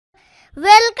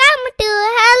Welcome to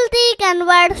Healthy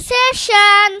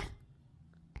Conversation.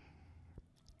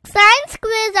 Science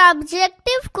quiz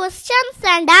objective questions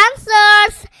and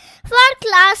answers for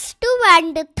class 2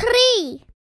 and 3.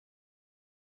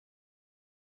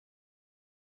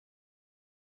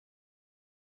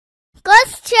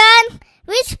 Question: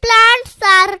 which plants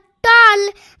are tall,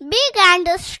 big and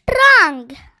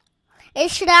strong? A.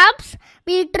 Shrubs,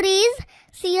 B. Trees,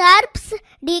 C. Herbs,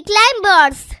 D.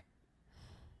 Climbers.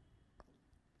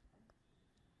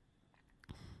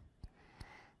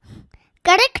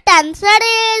 Correct answer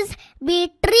is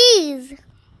B. Trees.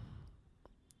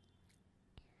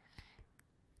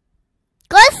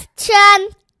 Question: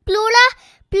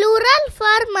 plural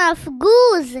form of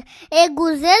goose. A.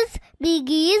 Gooses, B.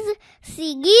 Geese,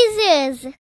 C.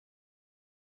 Geeses.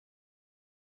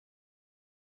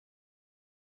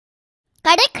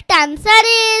 Correct answer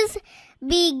is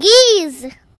B. Geese.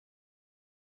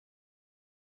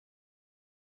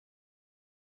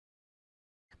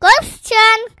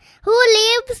 Question: who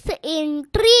lives in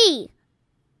tree?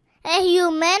 A.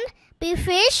 human, B.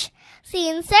 fish, C.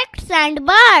 insects and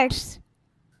birds.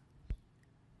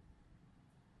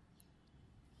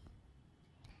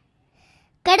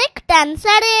 Correct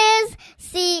answer is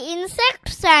C.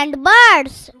 insects and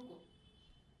birds.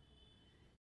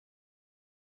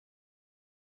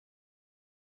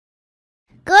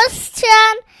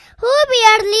 Question: who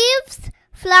bear leaves,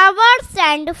 flowers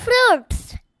and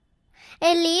fruits?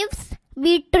 A. leaves,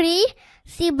 B. tree,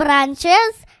 C.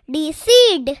 branches, D.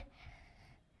 seed.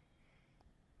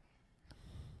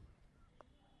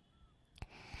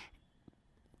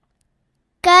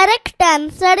 Correct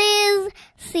answer is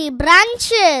C.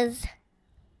 branches.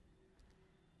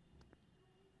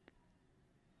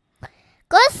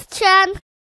 Question: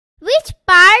 which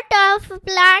part of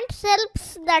plant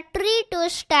helps the tree to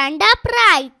stand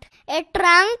upright? A.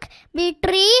 trunk, B.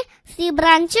 tree, C.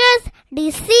 branches,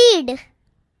 D. seed.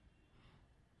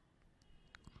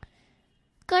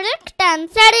 Correct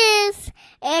answer is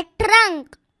A.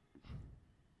 trunk.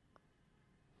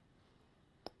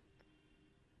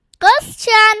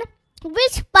 Question: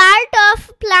 which part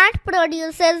of plant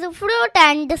produces fruit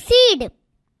and seed?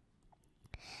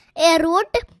 A.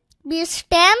 root, B.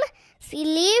 stem, C.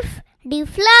 leaf, D.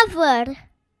 flower.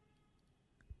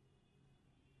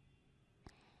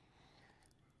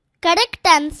 Correct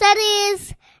answer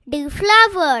is D.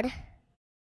 flower.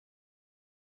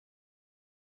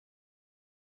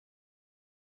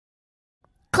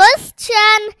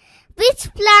 Question: which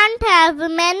plant have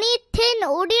many thin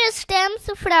woody stems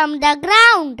from the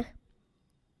ground?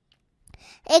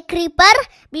 A. creeper,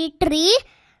 B. tree,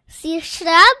 C.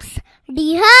 shrubs,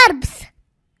 D. herbs.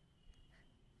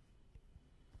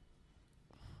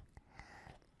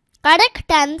 Correct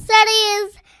answer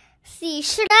is C.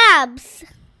 shrubs.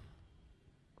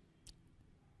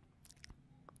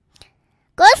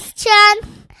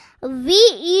 Question: we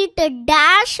eat a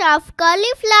dash of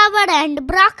cauliflower and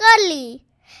broccoli.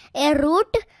 A.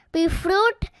 root, B.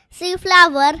 fruit, C.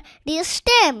 flower, D.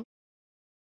 stem.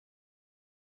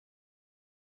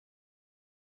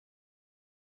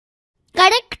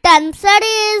 Correct answer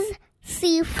is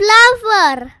C.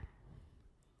 flower.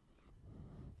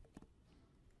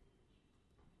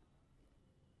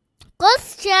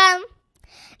 Question: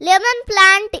 lemon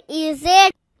plant is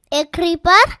A.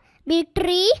 creeper, B.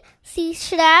 tree, C.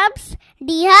 shrubs,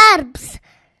 D. herbs.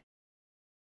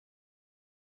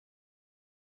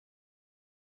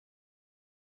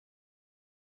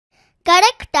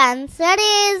 Correct answer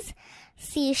is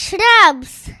C.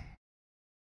 shrubs.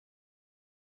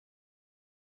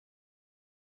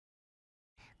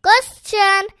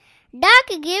 Question: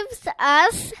 duck gives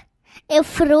us A.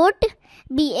 fruit,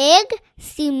 B. egg,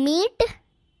 C. meat.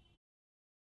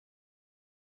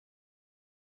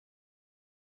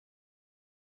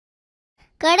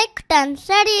 Correct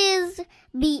answer is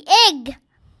B. egg.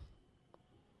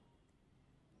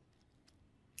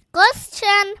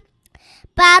 Question: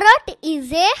 parrot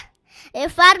is A.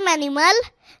 farm animal,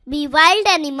 B. wild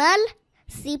animal,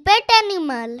 C. pet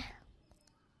animal.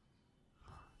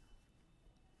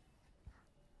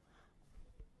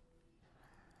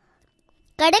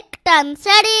 Correct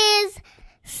answer is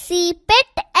C.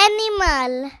 pet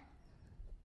animal.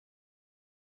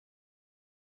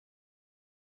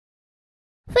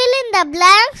 Fill in the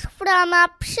blanks from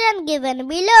option given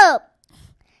below.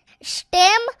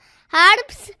 Stem,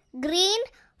 herbs, green,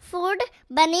 food,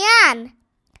 banyan.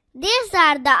 These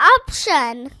are the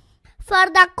options. For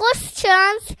the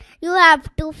questions, you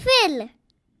have to fill.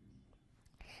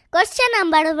 Question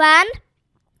number 1.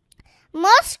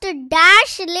 Most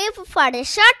dash live for a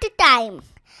short time.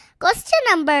 Question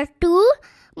number 2.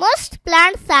 Most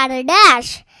plants are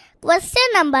dash. Question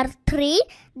number 3.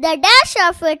 The dash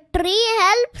of a tree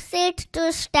helps it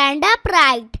to stand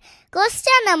upright.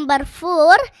 Question number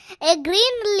 4. A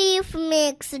green leaf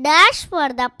makes dash for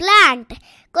the plant.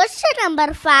 Question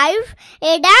number 5.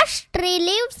 A dash tree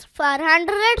lives for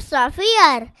hundreds of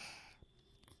years.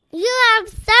 You have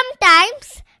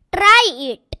sometimes try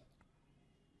it.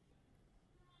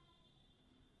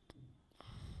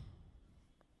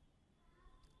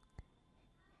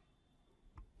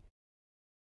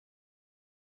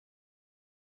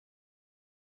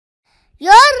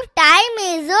 Your time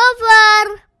is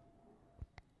over.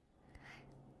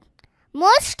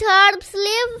 Most herbs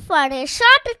live for a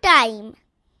short time.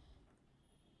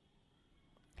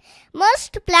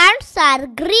 Most plants are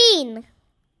green.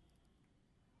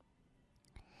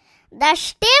 The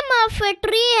stem of a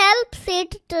tree helps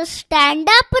it to stand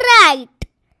upright.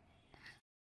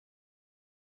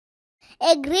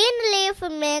 A green leaf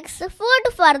makes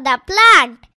food for the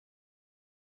plant.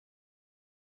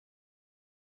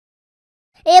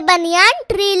 A banyan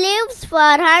tree lives for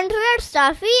hundreds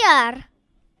of years.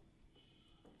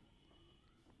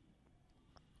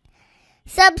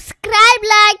 Subscribe,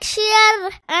 like,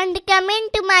 share and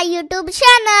comment to my YouTube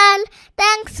channel.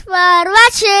 Thanks for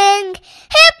watching.